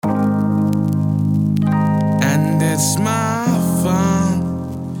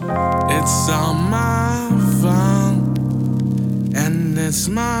It's all my fault, and it's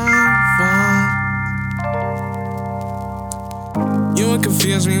my fault. You would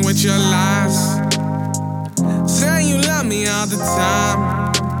confuse me with your lies, saying you love me all the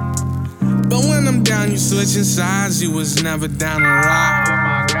time, but when I'm down, you switching sides. You was never down to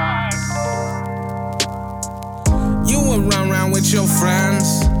ride. You would run around with your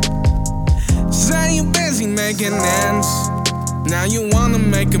friends, saying you busy making ends. Now you wanna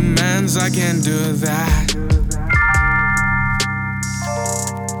make amends, I can't do that.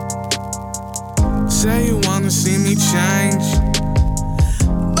 Say you wanna see me change,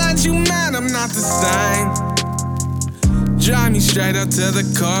 but you mad I'm not the same. Drive me straight up to the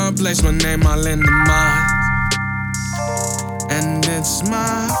car, place my name all in the mud. And it's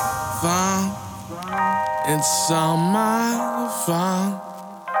my fault, it's all my fault.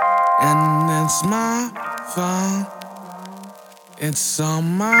 And it's my fault, it's all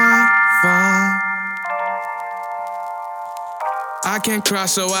my fault. I can't cry,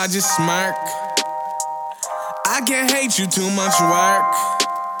 so I just smirk. I can't hate you, too much work.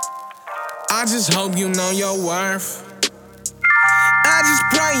 I just hope you know your worth. I just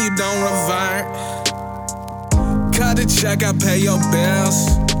pray you don't revert. Cut a check, I pay your bills.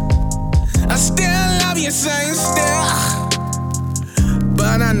 I still love you, saying still,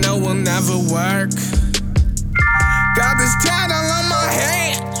 but I know we'll never work. Got this title on my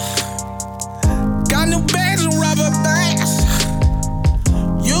head, got new bags and rubber bands.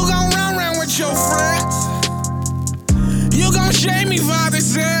 You gon' run around with your friends, you gon' shame me for the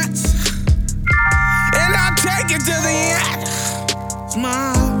cents, and I'll take it to the end. It's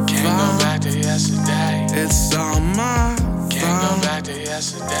my fault. Can't go back to yesterday. It's all my fault. Can't go back to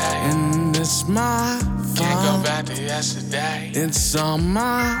yesterday. And it's my fault. Can't go back to yesterday. It's all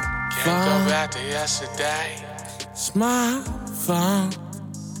my Can't fault. go back to yesterday. It's my fault.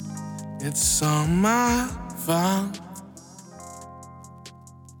 It's all my fault.